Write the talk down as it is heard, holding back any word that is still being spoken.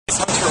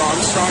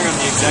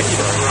the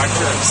executive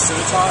director of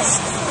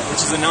CIVITAS,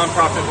 which is a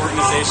nonprofit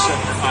organization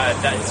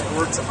that has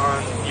worked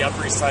on the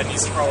Upper East Side in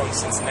East Harlem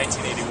since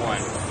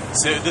 1981.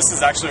 So this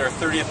is actually our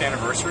 30th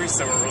anniversary,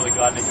 so we're really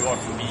glad that you all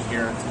can be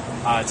here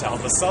to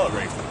help us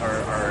celebrate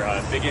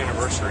our big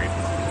anniversary.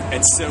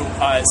 And so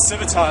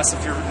CIVITAS,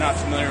 if you're not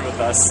familiar with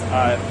us,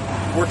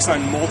 works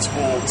on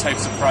multiple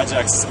types of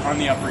projects on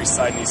the Upper East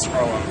Side in East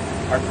Harlem.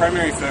 Our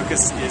primary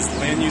focus is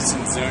land use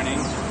and zoning,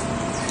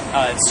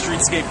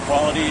 streetscape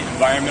quality,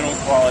 environmental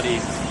quality,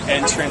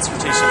 and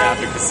transportation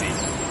advocacy.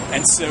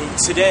 And so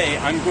today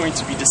I'm going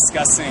to be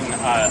discussing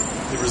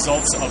the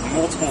results of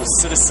multiple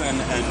citizen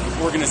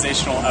and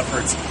organizational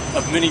efforts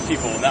of many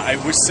people. Now, I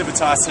wish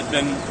CIVITAS had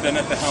been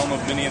at the helm of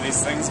many of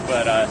these things,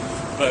 but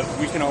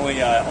we can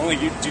only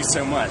do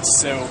so much.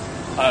 So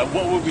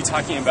what we'll be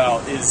talking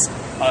about is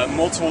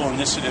multiple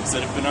initiatives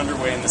that have been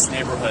underway in this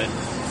neighborhood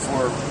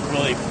for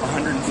really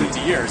 150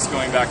 years,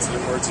 going back to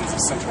the origins of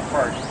Central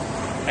Park,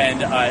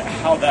 and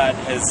how that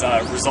has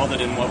resulted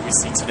in what we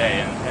see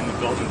today and the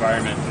built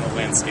environment and the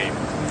landscape.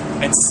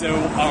 And so,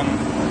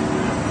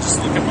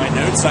 just look at my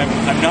notes.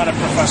 I'm not a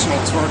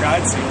professional tour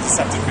guide, so you'll just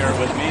have to bear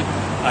with me.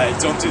 I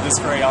don't do this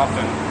very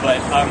often,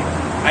 but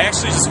I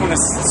actually just want to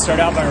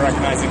start out by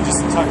recognizing,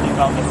 just talking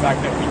about the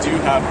fact that we do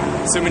have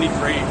so many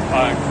great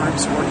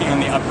groups working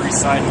on the Upper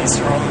East Side in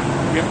East Harlem.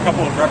 We have a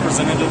couple of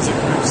representatives of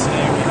groups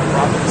today. We have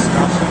Robert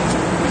Construction,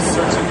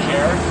 Search and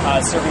Care,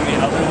 serving the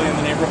elderly in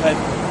the neighborhood.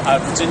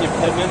 Virginia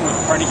Pittman with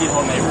Carnegie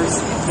Hall Neighbors.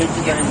 Thank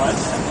you very much.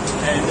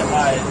 And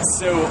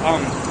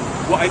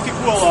well, I think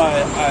we'll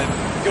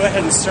go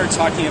ahead and start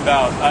talking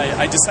about,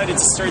 I decided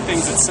to start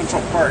things at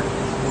Central Park,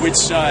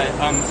 which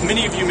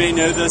many of you may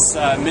know this,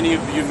 many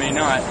of you may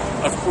not.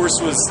 Of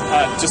course, was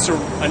just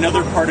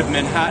another part of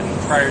Manhattan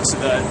prior to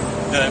the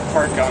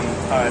park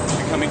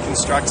becoming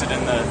constructed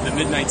in the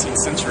mid-19th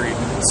century.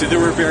 So there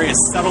were various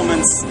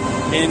settlements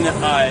in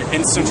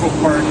Central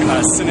Park.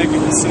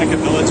 Seneca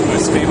Village,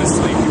 most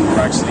famously, people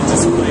were actually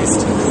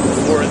displaced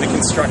for the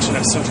construction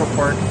of Central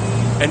Park.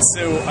 And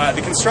so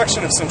the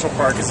construction of Central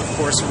Park is, of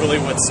course, really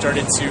what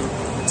started to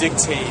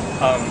dictate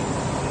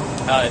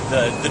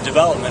the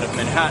development of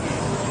Manhattan.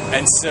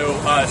 And so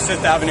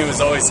Fifth Avenue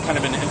is always kind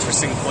of an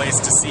interesting place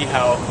to see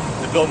how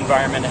the built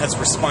environment has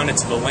responded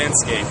to the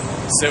landscape.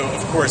 So,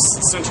 of course,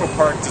 Central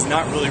Park does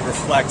not really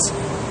reflect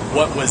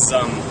what was,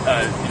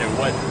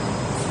 what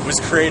was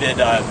created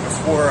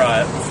before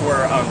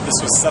this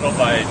was settled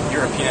by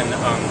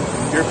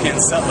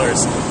European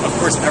settlers. Of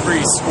course,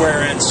 every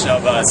square inch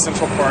of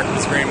Central Park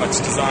was very much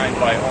designed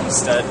by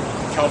Olmsted,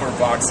 Calvert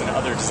Vaux, and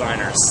other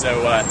designers.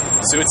 So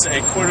it's a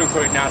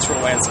quote-unquote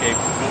natural landscape,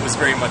 but was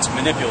very much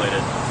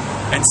manipulated.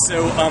 And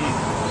so,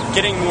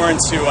 getting more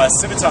into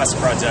CIVITAS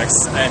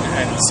projects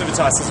and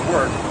CIVITAS's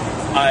work,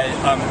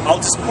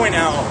 I'll just point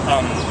out,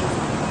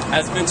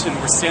 as mentioned,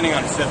 we're standing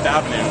on Fifth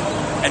Avenue,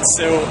 and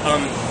so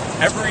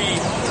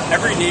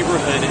every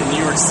neighborhood in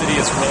New York City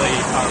is really,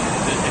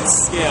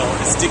 its scale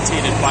is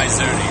dictated by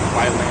zoning,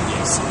 by land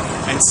use.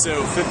 And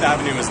so Fifth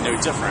Avenue is no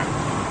different.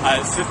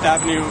 Fifth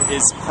Avenue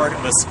is part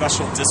of a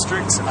special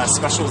district, a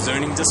special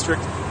zoning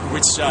district,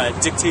 which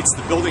dictates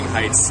the building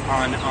heights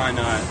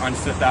on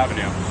Fifth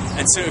Avenue.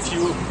 And so if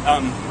you,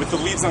 with the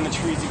leaves on the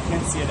trees, you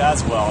can't see it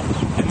as well.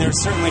 And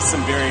there's certainly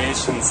some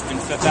variations in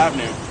Fifth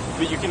Avenue,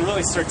 but you can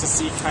really start to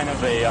see kind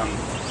of a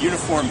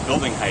uniform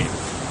building height,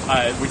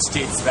 which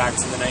dates back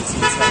to the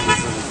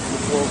 1970s and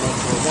before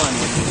World War I,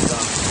 when these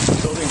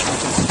buildings were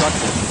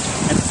constructed.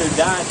 And so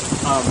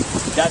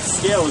that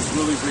scale is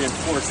really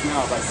reinforced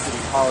now by city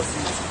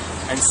policies.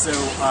 And so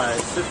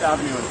Fifth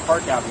Avenue and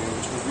Park Avenue,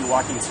 which we'll be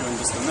walking to in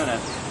just a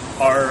minute,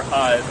 are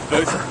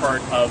both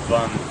part of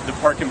the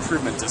Park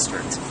Improvement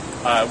District,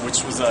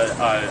 which was a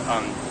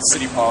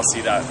city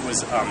policy that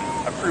was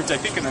approved, I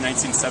think, in the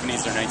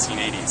 1970s or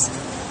 1980s.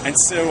 And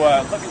so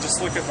let me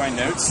just look at my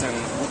notes and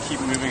we'll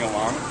keep moving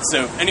along.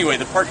 So anyway,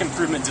 the Park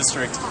Improvement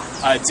District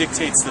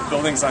dictates that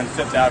buildings on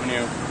Fifth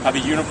Avenue have a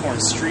uniform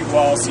street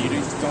wall, so you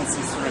don't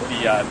see sort of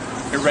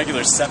the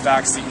irregular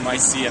setbacks that you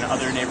might see in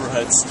other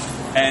neighborhoods.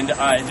 And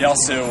it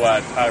also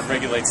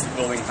regulates the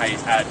building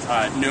height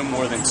at no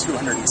more than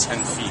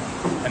 210 feet.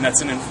 And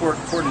that's an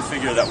important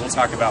figure that we'll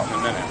talk about in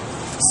a minute.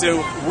 So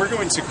we're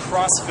going to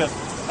cross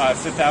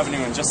Fifth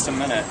Avenue in just a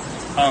minute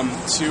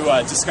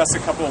to discuss a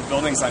couple of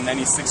buildings on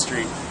 96th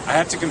Street. I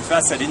have to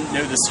confess, I didn't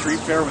know the street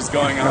fair was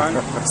going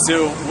on.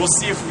 So we'll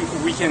see if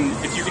you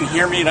can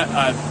hear me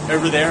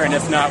over there, and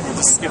if not, we'll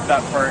just skip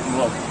that part and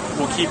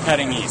we'll keep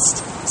heading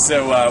east.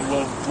 So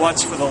we'll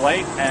watch for the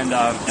light and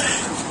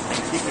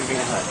keep moving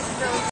ahead.